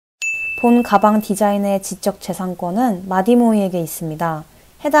본 가방 디자인의 지적 재산권은 마디모이에게 있습니다.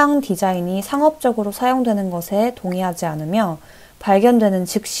 해당 디자인이 상업적으로 사용되는 것에 동의하지 않으며 발견되는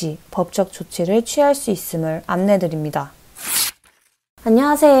즉시 법적 조치를 취할 수 있음을 안내드립니다.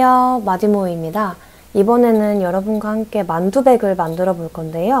 안녕하세요. 마디모이입니다. 이번에는 여러분과 함께 만두백을 만들어 볼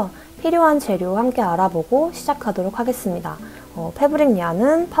건데요. 필요한 재료 함께 알아보고 시작하도록 하겠습니다. 패브릭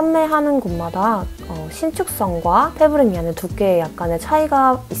얀은 판매하는 곳마다 신축성과 패브릭 얀의 두께에 약간의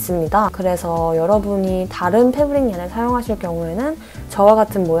차이가 있습니다. 그래서 여러분이 다른 패브릭 얀을 사용하실 경우에는 저와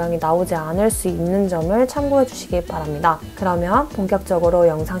같은 모양이 나오지 않을 수 있는 점을 참고해 주시기 바랍니다. 그러면 본격적으로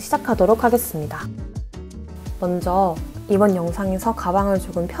영상 시작하도록 하겠습니다. 먼저 이번 영상에서 가방을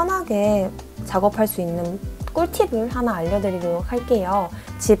조금 편하게 작업할 수 있는 꿀팁을 하나 알려드리도록 할게요.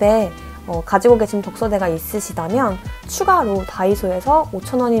 집에 가지고 계신 독서대가 있으시다면 추가로 다이소에서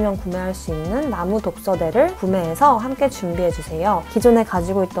 5,000원이면 구매할 수 있는 나무 독서대를 구매해서 함께 준비해주세요. 기존에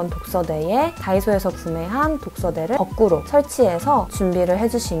가지고 있던 독서대에 다이소에서 구매한 독서대를 거꾸로 설치해서 준비를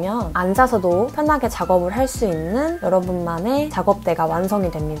해주시면 앉아서도 편하게 작업을 할 수 있는 여러분만의 작업대가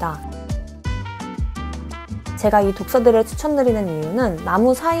완성이 됩니다. 제가 이 독서대를 추천드리는 이유는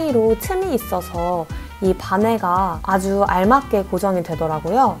나무 사이로 틈이 있어서 이 바네가 아주 알맞게 고정이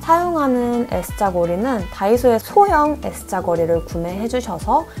되더라고요. 사용하는 S자고리는 다이소의 소형 S자고리를 구매해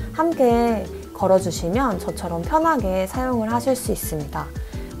주셔서 함께 걸어주시면 저처럼 편하게 사용을 하실 수 있습니다.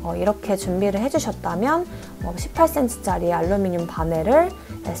 이렇게 준비를 해주셨다면 18cm짜리 알루미늄 바네를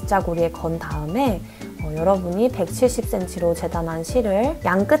S자고리에 건 다음에 여러분이 170cm로 재단한 실을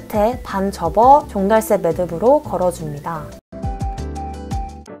양 끝에 반 접어 종달새 매듭으로 걸어줍니다.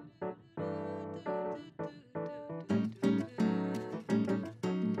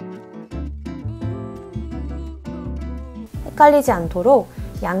 헷갈리지 않도록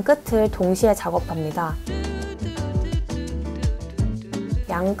양 끝을 동시에 작업합니다.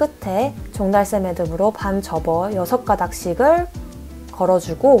 양 끝에 종달새 매듭으로 반 접어 6가닥씩을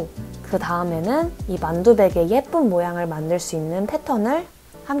걸어주고 그 다음에는 이 만두백의 예쁜 모양을 만들 수 있는 패턴을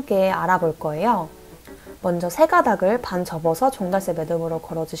함께 알아볼 거예요. 먼저 3가닥을 반 접어서 종달새 매듭으로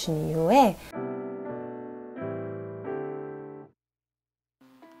걸어주신 이후에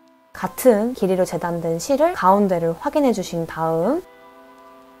같은 길이로 재단된 실을 가운데를 확인해 주신 다음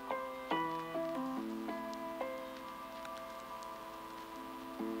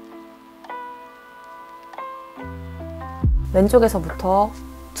왼쪽에서부터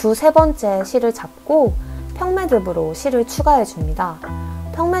 2, 3번째 실을 잡고 평매듭으로 실을 추가해 줍니다.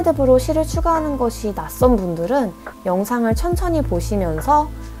 평매듭으로 실을 추가하는 것이 낯선 분들은 영상을 천천히 보시면서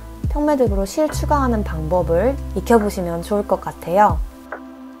평매듭으로 실 추가하는 방법을 익혀보시면 좋을 것 같아요.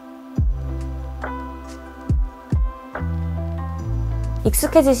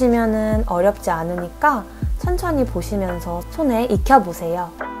 익숙해지시면 어렵지 않으니까 천천히 보시면서 손에 익혀보세요.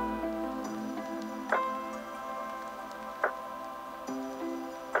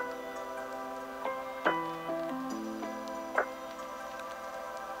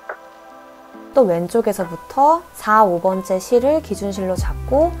 또 왼쪽에서부터 4, 5번째 실을 기준실로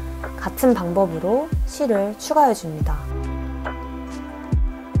잡고 같은 방법으로 실을 추가해 줍니다.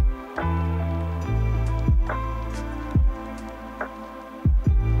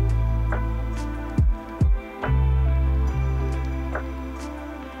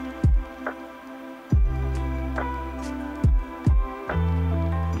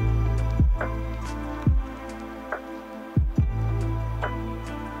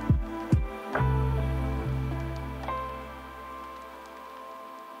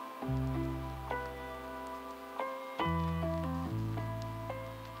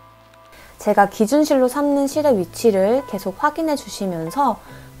 제가 기준실로 삼는 실의 위치를 계속 확인해 주시면서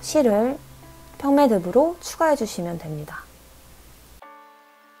실을 평매듭으로 추가해 주시면 됩니다.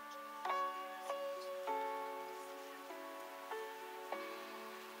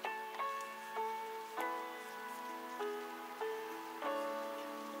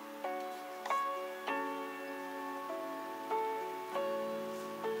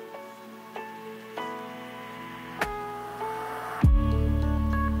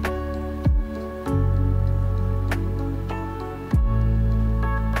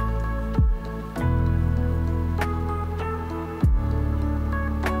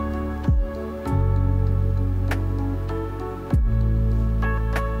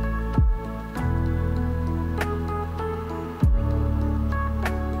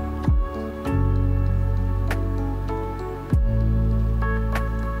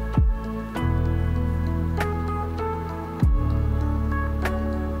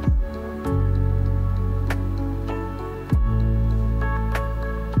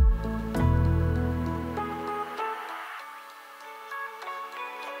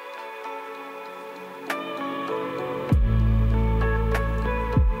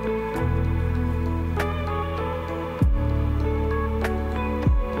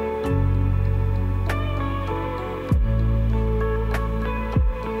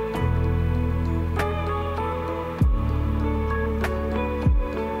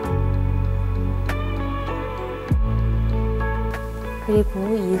 그리고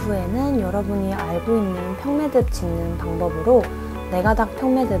이후에는 여러분이 알고 있는 평매듭 짓는 방법으로 4가닥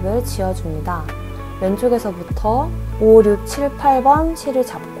평매듭을 지어줍니다. 왼쪽에서부터 5, 6, 7, 8번 실을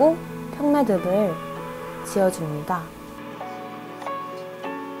잡고 평매듭을 지어줍니다.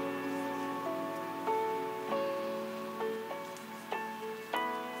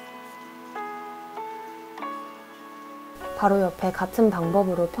 바로 옆에 같은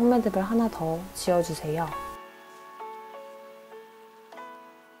방법으로 평매듭을 하나 더 지어주세요.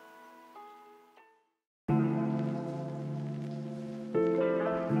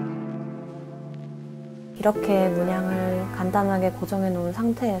 이렇게 문양을 간단하게 고정해 놓은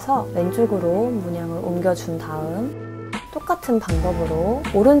상태에서 왼쪽으로 문양을 옮겨준 다음 똑같은 방법으로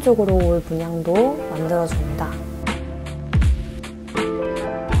오른쪽으로 올 문양도 만들어줍니다.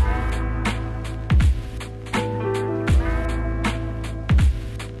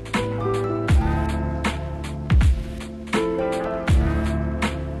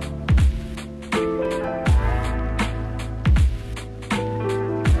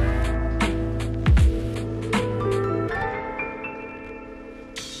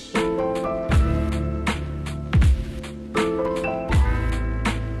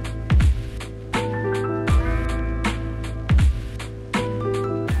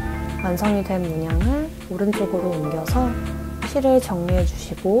 완성이 된 문양을 오른쪽으로 옮겨서 실을 정리해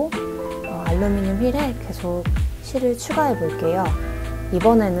주시고 알루미늄 휠에 계속 실을 추가해 볼게요.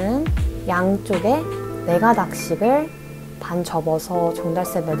 이번에는 양쪽에 4가닥씩을 반 접어서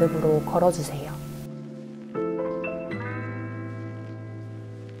종달새 매듭으로 걸어주세요.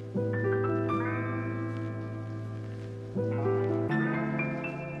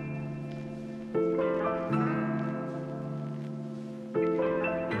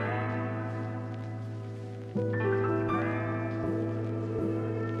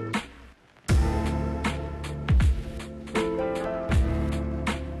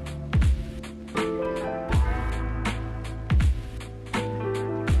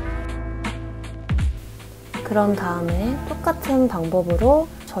 그런 다음에 똑같은 방법으로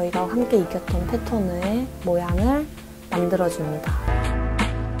저희가 함께 익혔던 패턴의 모양을 만들어줍니다.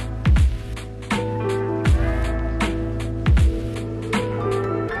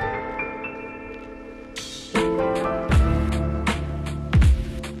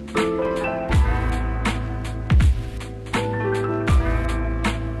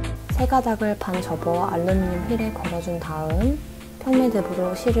 세 가닥을 반 접어 알루미늄 휠에 걸어준 다음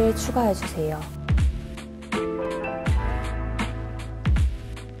평매듭으로 실을 추가해주세요.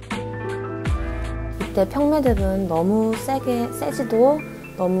 이때 평매듭은 너무 세지도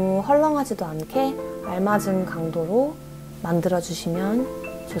너무 헐렁하지도 않게 알맞은 강도로 만들어주시면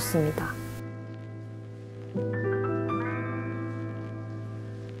좋습니다.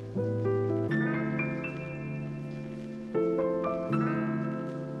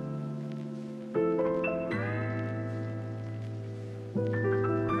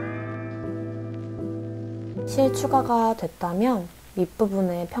 실 추가가 됐다면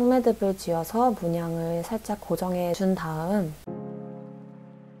밑부분에 평매듭을 지어서 문양을 살짝 고정해 준 다음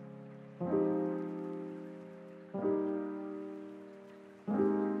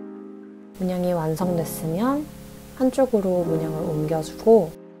문양이 완성됐으면 한쪽으로 문양을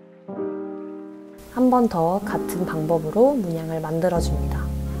옮겨주고 한 번 더 같은 방법으로 문양을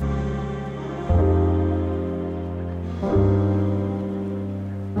만들어줍니다.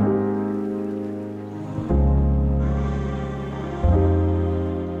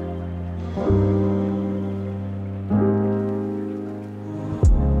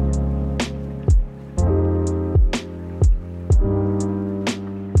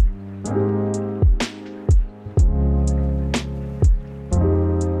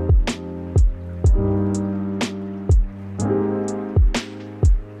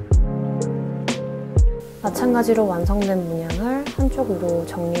 마찬가지로 완성된 문양을 한쪽으로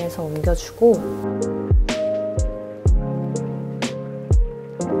정리해서 옮겨주고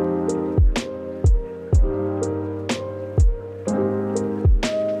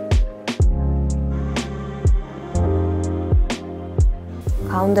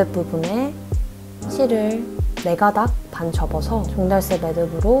가운데 부분에 실을 4가닥 반 접어서 종달새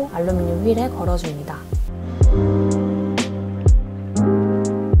매듭으로 알루미늄 휠에 걸어줍니다.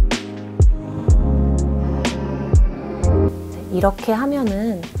 이렇게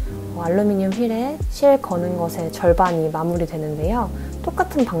하면은 알루미늄 휠에 실 거는 것의 절반이 마무리되는데요.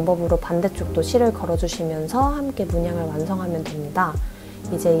 똑같은 방법으로 반대쪽도 실을 걸어주시면서 함께 문양을 완성하면 됩니다.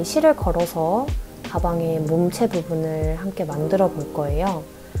 이제 이 실을 걸어서 가방의 몸체 부분을 함께 만들어 볼 거예요.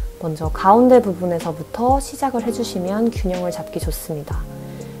 먼저 가운데 부분에서부터 시작을 해주시면 균형을 잡기 좋습니다.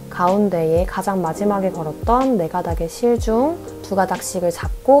 가운데에 가장 마지막에 걸었던 4가닥의 실 중 두 가닥씩을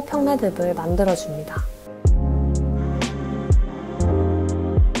잡고 평매듭을 만들어줍니다.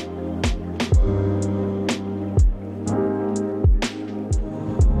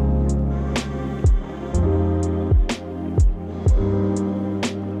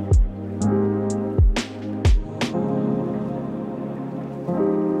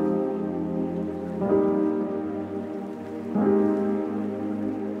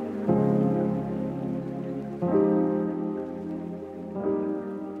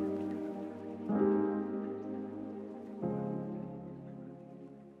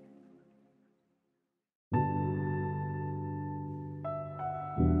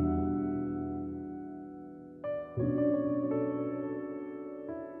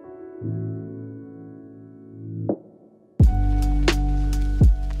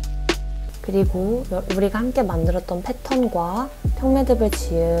 그리고 우리가 함께 만들었던 패턴과 평매듭을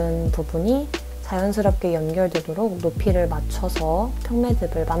지은 부분이 자연스럽게 연결되도록 높이를 맞춰서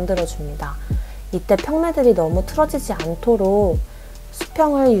평매듭을 만들어줍니다. 이때 평매듭이 너무 틀어지지 않도록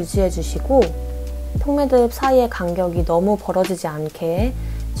수평을 유지해 주시고 평매듭 사이의 간격이 너무 벌어지지 않게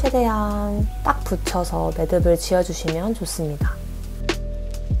최대한 딱 붙여서 매듭을 지어주시면 좋습니다.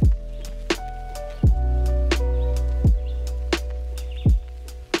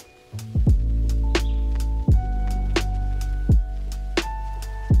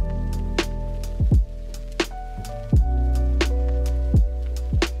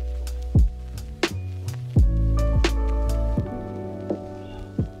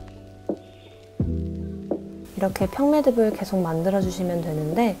 이렇게 평매듭을 계속 만들어주시면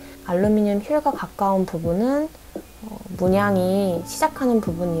되는데 알루미늄 휠과 가까운 부분은 문양이 시작하는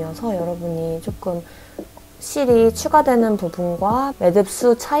부분이어서 여러분이 조금 실이 추가되는 부분과 매듭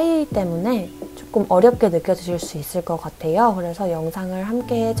수 차이 때문에 조금 어렵게 느껴지실 수 있을 것 같아요. 그래서 영상을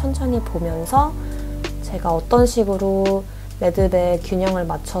함께 천천히 보면서 제가 어떤 식으로 매듭의 균형을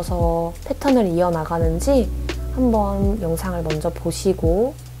맞춰서 패턴을 이어나가는지 한번 영상을 먼저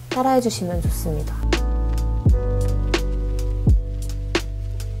보시고 따라해 주시면 좋습니다.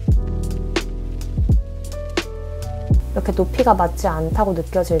 이렇게 높이가 맞지 않다고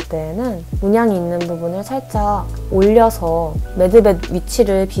느껴질 때에는 문양이 있는 부분을 살짝 올려서 매듭의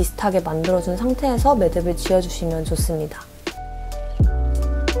위치를 비슷하게 만들어준 상태에서 매듭을 지어주시면 좋습니다.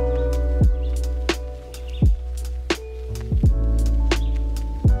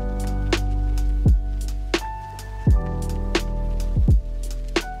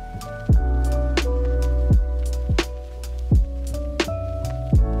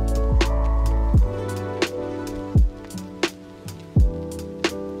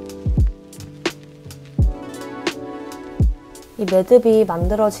 이 매듭이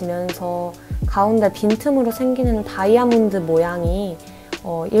만들어지면서 가운데 빈틈으로 생기는 다이아몬드 모양이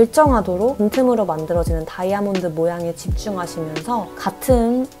일정하도록 빈틈으로 만들어지는 다이아몬드 모양에 집중하시면서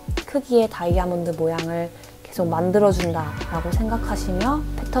같은 크기의 다이아몬드 모양을 계속 만들어준다라고 생각하시며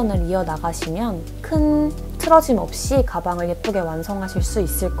패턴을 이어나가시면 큰 틀어짐 없이 가방을 예쁘게 완성하실 수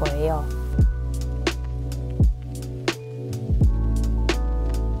있을 거예요.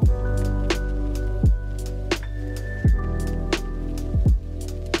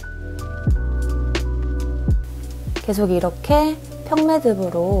 계속 이렇게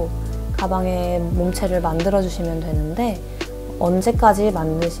평매듭으로 가방의 몸체를 만들어주시면 되는데 언제까지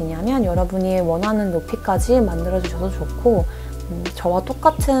만드시냐면 여러분이 원하는 높이까지 만들어주셔도 좋고 저와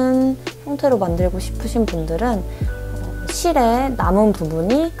똑같은 형태로 만들고 싶으신 분들은 실의 남은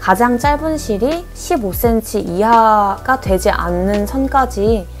부분이 가장 짧은 실이 15cm 이하가 되지 않는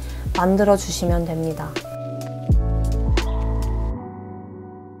선까지 만들어주시면 됩니다.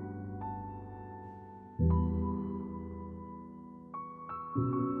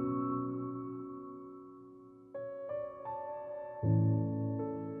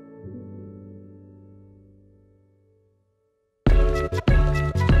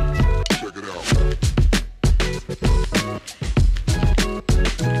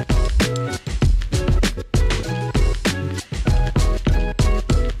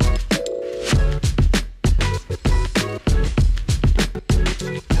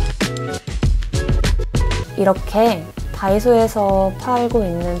 이렇게 다이소에서 팔고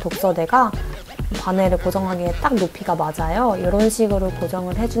있는 독서대가 바늘을 고정하기에 딱 높이가 맞아요. 이런 식으로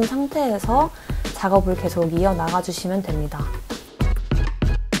고정을 해준 상태에서 작업을 계속 이어나가 주시면 됩니다.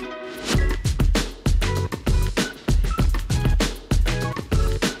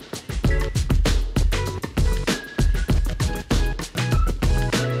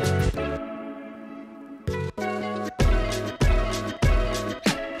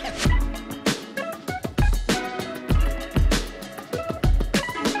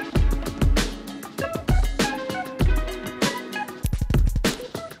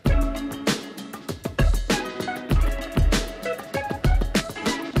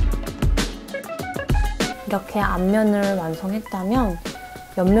 이렇게 앞면을 완성했다면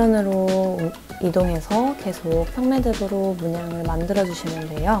옆면으로 이동해서 계속 평매듭으로 문양을 만들어 주시면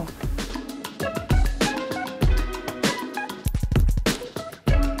돼요.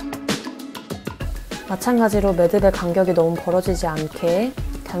 마찬가지로 매듭의 간격이 너무 벌어지지 않게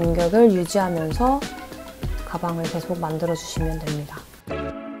간격을 유지하면서 가방을 계속 만들어 주시면 됩니다.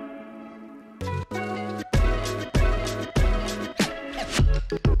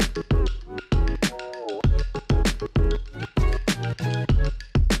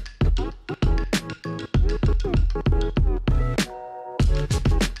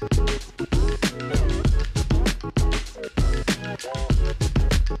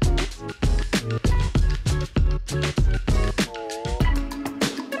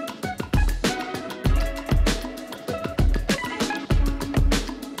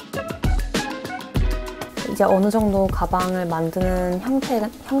 이제 어느 정도 가방을 만드는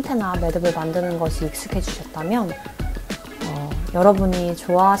형태나 매듭을 만드는 것이 익숙해지셨다면 여러분이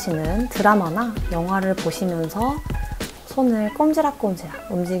좋아하시는 드라마나 영화를 보시면서 손을 꼼지락꼼지락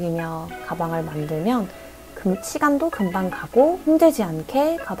움직이며 가방을 만들면 시간도 금방 가고 힘들지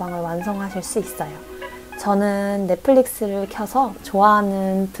않게 가방을 완성하실 수 있어요. 저는 넷플릭스를 켜서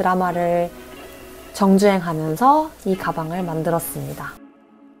좋아하는 드라마를 정주행하면서 이 가방을 만들었습니다.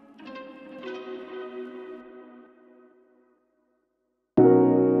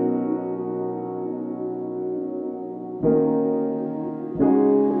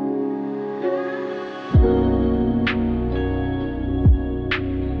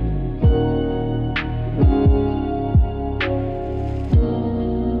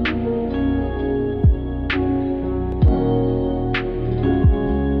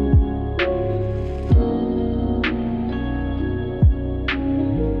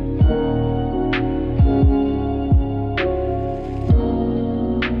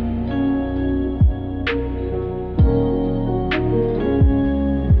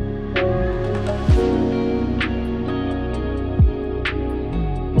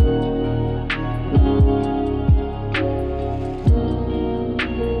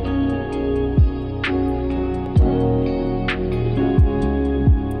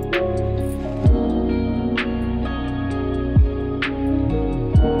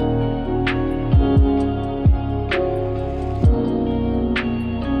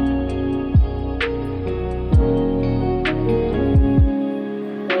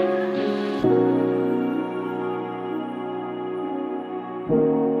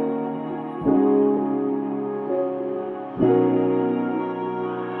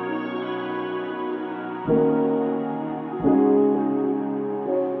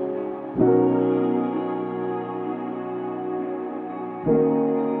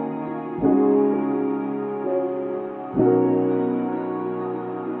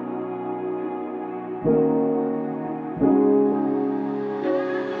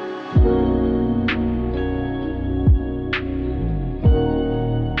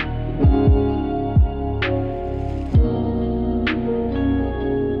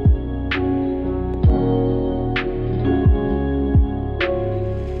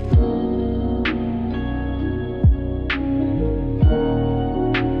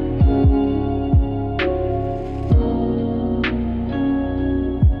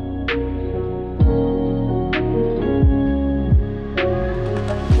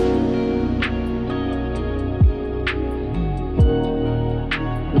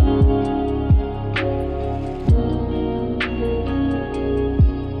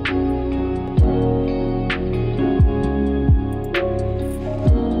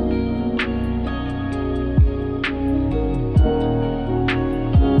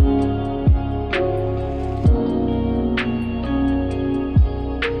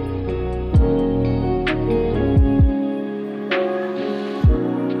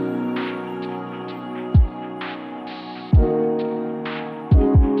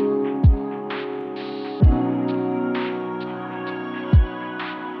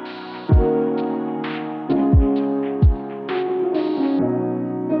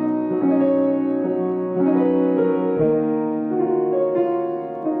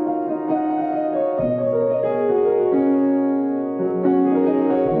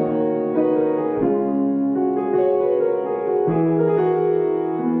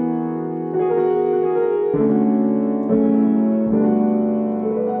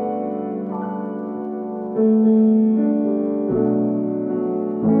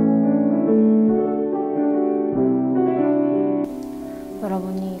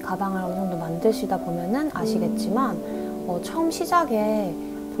 여러분이 가방을 어느 정도 만드시다 보면은 아시겠지만 처음 시작에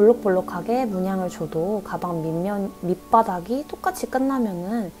볼록볼록하게 문양을 줘도 가방 밑바닥이 똑같이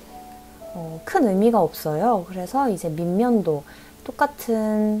끝나면은 큰 의미가 없어요. 그래서 이제 밑면도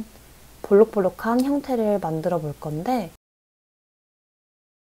똑같은 볼록볼록한 형태를 만들어 볼 건데